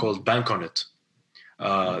called "Bank on It,"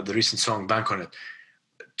 the recent song "Bank on It."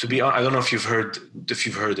 To be honest, I don't know if you've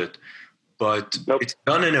heard it, but Nope. it's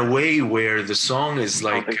done in a way where the song is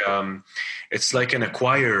like it's like in a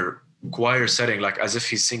choir setting, like as if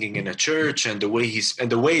he's singing in a church, and the way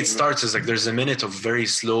it starts is like there's a minute of very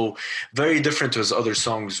slow, very different to his other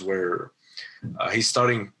songs where he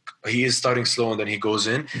is starting slow and then he goes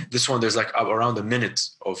in. This one, there's like around a minute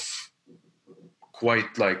of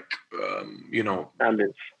quite like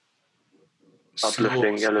Ambience,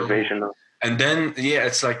 uplifting, elevation. And then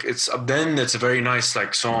it's like then it's a very nice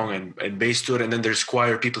like song and bass to it, and then there's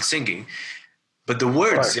choir people singing. But the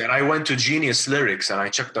words, and I went to Genius Lyrics and I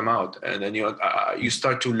checked them out, and then you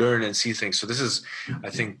start to learn and see things. So this is, I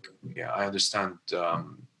think, I understand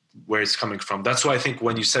where it's coming from. That's why I think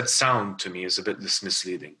when you said sound to me is a bit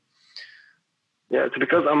misleading. Yeah, it's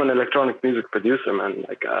because I'm an electronic music producer, man.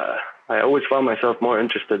 Like I always found myself more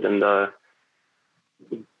interested in the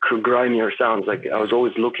grimier sounds. Like I was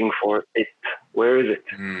always looking for it. Where is it?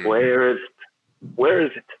 Where is it? Where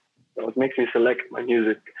is it? So it makes me select my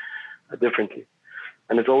music differently,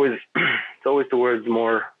 and it's always towards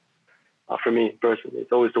more. For me personally,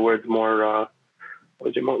 it's always towards more.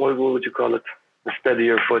 What would you call it? A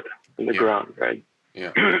steadier foot in the ground, right?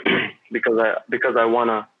 Yeah. because I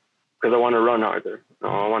wanna run harder.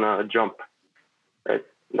 I wanna jump, right?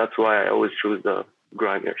 That's why I always choose the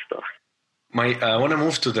grimier stuff. I want to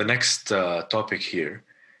move to the next topic here.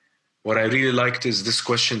 What I really liked is this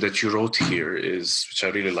question that you wrote here, which I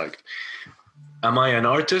really liked. Am I an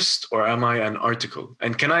artist or am I an article?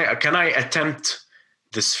 And can I attempt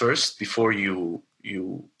this first before you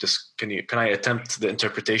can I attempt the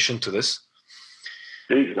interpretation to this?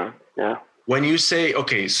 Please, no. Yeah. When you say,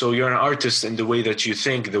 okay, so you're an artist in the way that you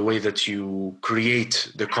think, the way that you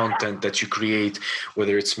create the content that you create,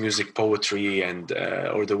 whether it's music, poetry, and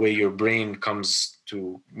or the way your brain comes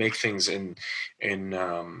to make things in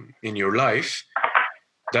your life,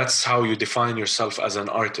 that's how you define yourself as an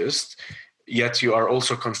artist. Yet you are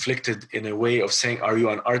also conflicted in a way of saying, are you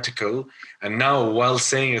an article? And now while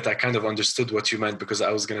saying it, I kind of understood what you meant, because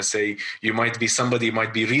I was going to say somebody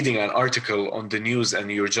might be reading an article on the news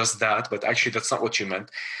and you're just that, but actually that's not what you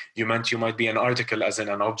meant. You meant you might be an article as in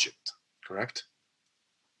an object, correct?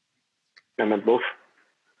 I meant both.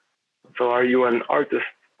 So are you an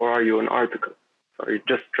artist or are you an article? So are you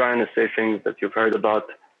just trying to say things that you've heard about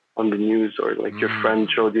on the news, or like your friend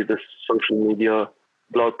showed you this social media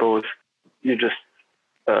blog post? You just,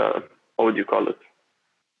 what would you call it?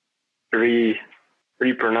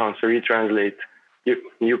 Repronounce, retranslate.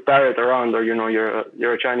 You parrot around, or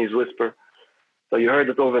you're a Chinese whisper. So you heard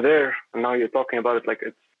it over there, and now you're talking about it like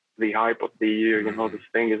it's the hype of the year. This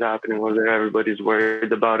thing is happening over there. Everybody's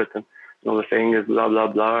worried about it, and the thing is blah blah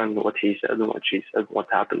blah, and what he said and what she said, and what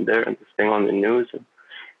happened there, and this thing on the news. And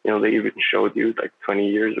they even showed you like 20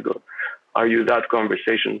 years ago. Are you that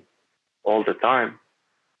conversation all the time?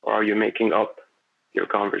 Or are you making up your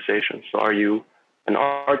conversation? So are you an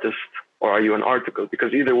artist or are you an article?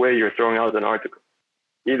 Because either way, you're throwing out an article.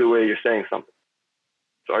 Either way, you're saying something.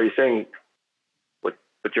 So are you saying what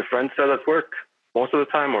your friend said at work most of the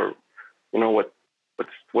time, or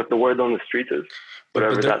what the word on the street is,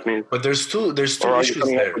 whatever that means? But there's two or are issues you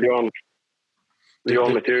coming there. Up with your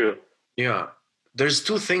own material? Yeah. there's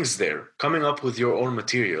two things there: coming up with your own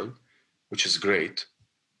material, which is great,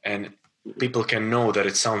 and people can know that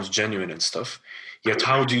it sounds genuine and stuff. Yet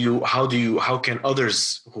how can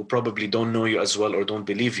others who probably don't know you as well or don't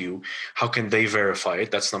believe you, how can they verify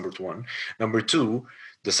it? That's number one. Number two,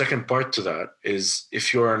 the second part to that is,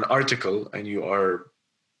 if you're an article and you are,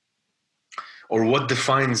 or what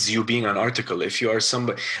defines you being an article? If you are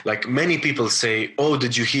somebody, like many people say, oh,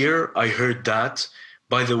 did you hear? I heard that.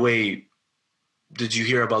 By the way, did you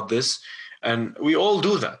hear about this? And we all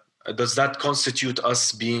do that. Does that constitute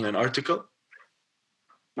us being an article?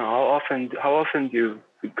 No, how often do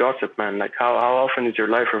you gossip, man? Like how often is your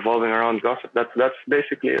life revolving around gossip? That's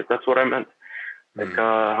basically it. That's what I meant. Like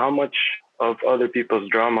how much of other people's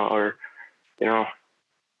drama or, you know,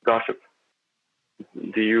 gossip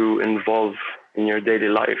do you involve in your daily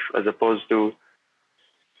life, as opposed to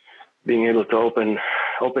being able to open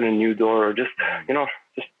a new door, or just, you know,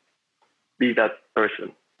 just be that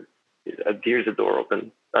person. Here's a door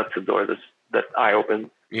open. That's a door that I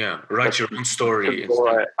opened. Yeah, write your own story.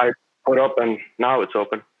 I put up and now it's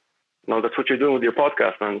open. You know, that's what you're doing with your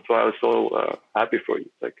podcast, man. That's why I was so happy for you.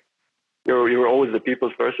 It's like you were always the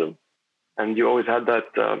people's person, and you always had that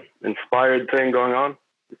inspired thing going on.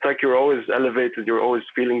 It's like you're always elevated. You're always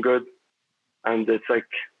feeling good, and it's like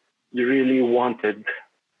you really wanted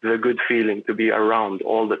the good feeling to be around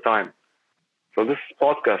all the time. So this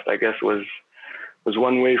podcast, I guess, was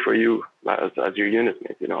one way for you as your unit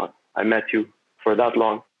mate. You know, I met you for that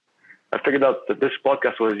long. I figured out that this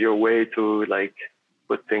podcast was your way to like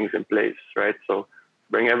put things in place, right? So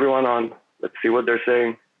bring everyone on. Let's see what they're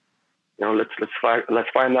saying. You know,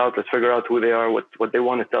 let's find out. Let's figure out who they are, what they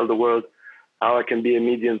want to tell the world, how I can be a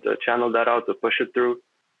medium to channel that out, to push it through.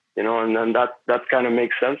 You know, and then that kind of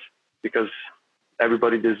makes sense, because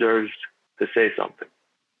everybody deserves to say something,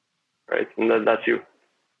 right? And that's you.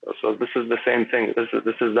 So this is the same thing.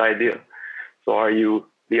 This is the idea. So are you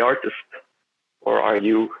the artist, or are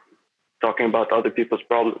you talking about other people's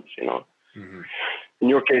problems? You know, In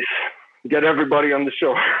your case, get everybody on the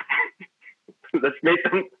show. let's make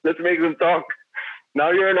them talk.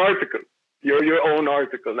 Now you're an article. You're your own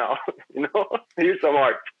article now. You know, here's some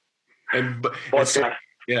art. And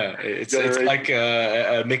it's like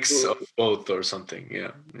a mix of both or something.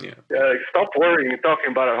 Yeah. Stop worrying and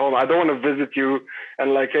talking about it at home. I don't want to visit you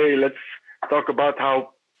and like, hey, let's talk about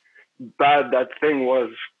how bad that thing was.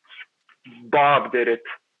 Bob did it.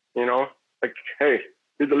 You know, like, hey,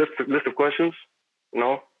 here's a list of questions. You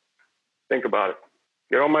know, think about it.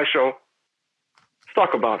 Get on my show. Let's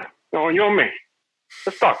talk about it. No, you and me.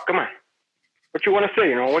 Let's talk. Come on. What you want to say?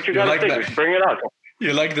 You know, what you got to say? Just bring it out.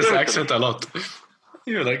 You like this accent a lot.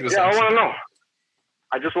 You like this accent. I want to know.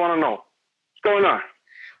 I just want to know. What's going on?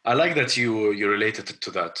 I like that you related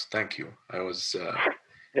to that. Thank you. I was...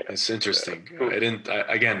 It's interesting. Cool.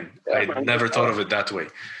 I never thought of it that way.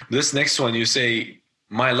 This next one, you say,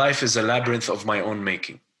 my life is a labyrinth of my own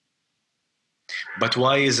making. But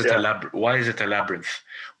why is it a labyrinth?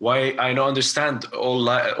 Why? I don't understand. All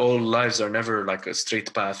lives are never like a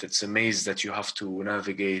straight path. It's a maze that you have to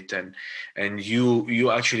navigate, and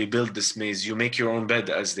you actually build this maze. You make your own bed,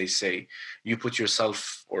 as they say. You put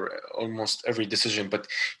yourself, or almost every decision. But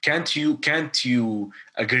can't you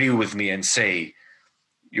agree with me and say,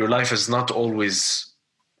 your life is not always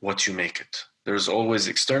what you make it? There's always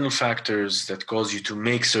external factors that cause you to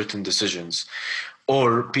make certain decisions,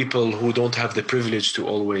 or people who don't have the privilege to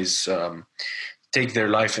always take their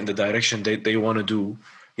life in the direction they want to do.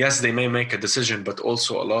 Yes, they may make a decision, but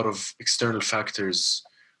also a lot of external factors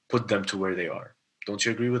put them to where they are. Don't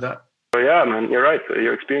you agree with that? Yeah, man, you're right.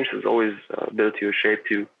 Your experience has always built you, shaped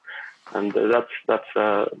you, and that's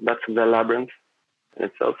the labyrinth in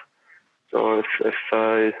itself. So if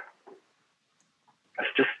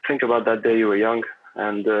let's just think about that day you were young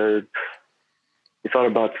and you thought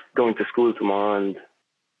about going to school tomorrow, and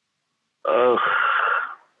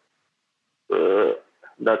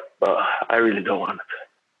I really don't want it.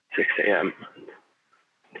 6 a.m.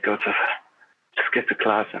 and just get to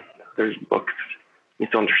class, and there's books. You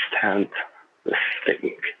need to understand this thing.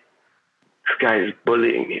 This guy is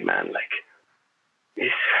bullying me, man. Like,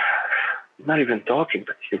 he's not even talking,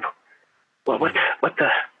 but what the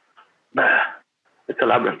it's a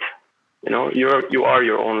labyrinth. You know, you are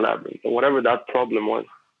your own labyrinth, and whatever that problem was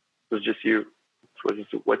just you. It was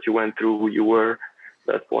what you went through, who you were at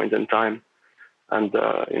that point in time, and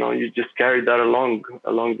you know, you just carried that along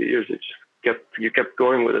the years. You kept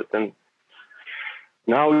going with it, and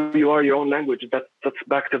now you are your own language. That's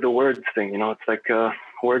back to the words thing. You know, it's like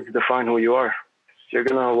words define who you are. You're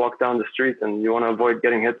gonna walk down the street and you want to avoid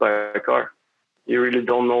getting hit by a car. You really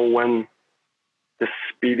don't know when this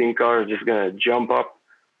speeding car is just gonna jump up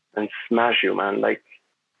and smash you, man. Like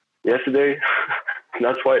yesterday,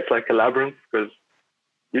 that's why it's like a labyrinth, because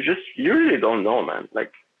you really don't know, man.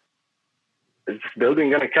 Like, is this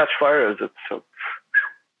building gonna catch fire? Is it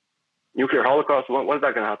nuclear holocaust? When's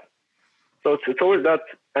that gonna happen? So it's always that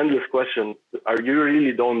endless question. You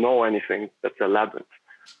really don't know anything. That's a labyrinth.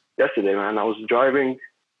 Yesterday, man, I was driving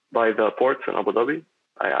by the ports in Abu Dhabi.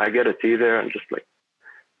 I get a tea there and just like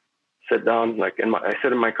sit down, like I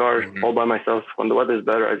sit in my car all by myself. When the weather's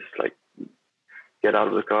better, I just like get out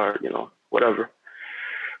of the car, whatever,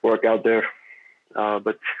 work out there.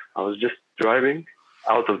 But I was just driving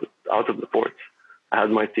out of the ports. I had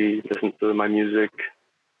my tea, listened to my music,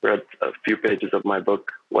 read a few pages of my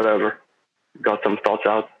book, whatever. Got some thoughts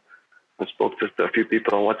out and spoke to a few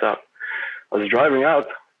people on WhatsApp. I was driving out,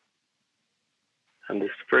 and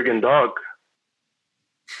this friggin' dog,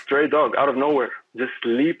 stray dog out of nowhere, just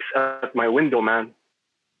leaps at my window, man.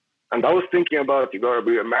 And I was thinking about, you gotta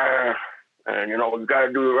be a man, and you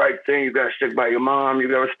gotta do the right thing. You gotta stick by your mom. You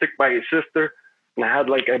gotta stick by your sister. And I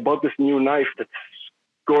bought this new knife that's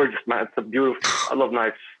gorgeous, man. It's beautiful. I love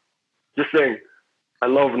knives. Just saying, I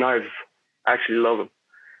love knives. I actually love them.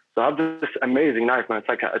 So I have this amazing knife, man.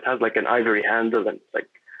 It has like an ivory handle, and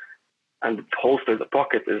and the holster, the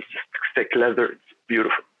pocket is just thick leather. It's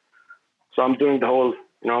beautiful. So I'm doing the whole,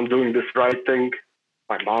 I'm doing this right thing.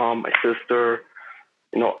 My mom, my sister,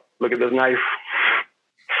 look at this knife.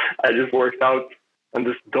 I just worked out, and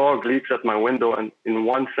this dog leaps at my window, and in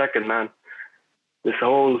 1 second, man, this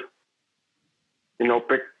whole,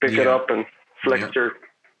 pick it up and flex your,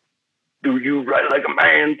 do you ride like a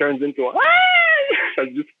man, turns into a, I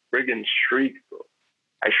just friggin' shrieked, bro.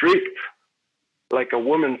 I shrieked like a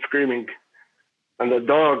woman screaming, and the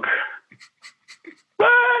dog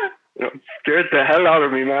scared the hell out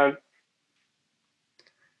of me, man.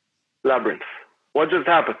 Labyrinth. What just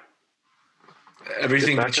happened?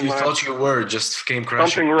 Everything that you thought you were just came crashing.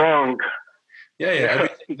 Something wrong. Yeah.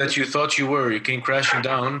 Everything that you thought you came crashing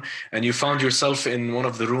down, and you found yourself in one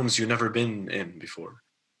of the rooms you've never been in before.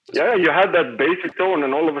 Yeah, you had that basic tone,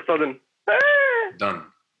 and all of a sudden, done.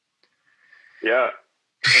 Yeah,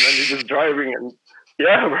 and then you're just driving, and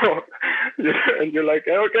bro, and you're like,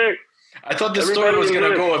 okay. I thought the story was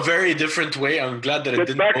gonna go a very different way. I'm glad that it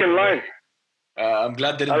didn't. Get back in line. I'm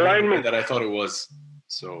glad that it didn't go that I thought it was.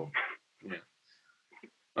 So, yeah.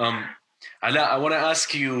 Ala, I want to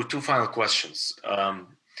ask you two final questions,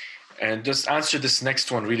 and just answer this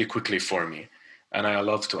next one really quickly for me. And I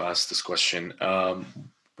love to ask this question.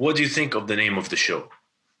 What do you think of the name of the show?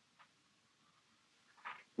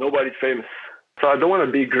 Nobody's famous. So I don't want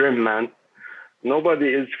to be grim, man. Nobody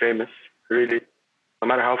is famous, really. No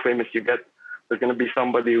matter how famous you get, there's going to be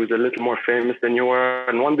somebody who's a little more famous than you are.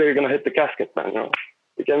 And one day you're going to hit the casket, man. You're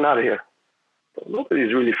getting out of here. But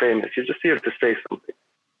nobody's really famous. You're just here to say something.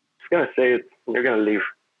 Just going to say it, and you're going to leave.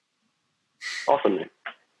 Awesome, man.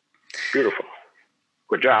 Beautiful.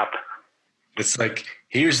 Good job. It's like,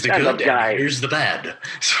 here's the good guy. Here's the bad.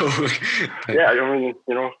 So yeah, I mean,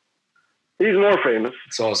 he's more famous.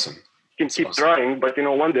 It's awesome. You can keep trying, but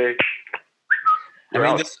one day.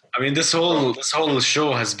 This whole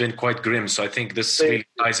show has been quite grim, so I think this really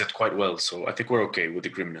ties it quite well. So I think we're okay with the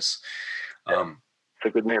grimness. It's a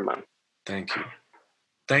good name, man.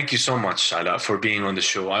 Thank you so much, Ala, for being on the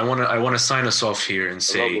show. I wanna sign us off here and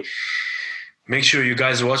say, make sure you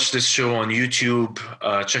guys watch this show on YouTube.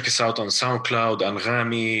 Check us out on SoundCloud,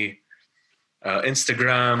 Anghami,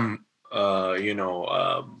 Instagram,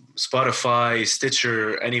 Spotify,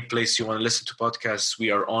 Stitcher, any place you want to listen to podcasts,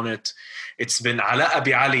 we are on it. It's been Ala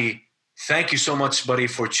Abi Ali. Thank you so much, buddy,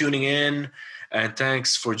 for tuning in. And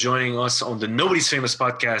thanks for joining us on the Nobody's Famous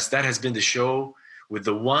podcast. That has been the show with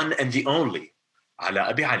the one and the only Ala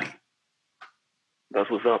Abi Ali. That's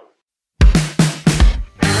what's up.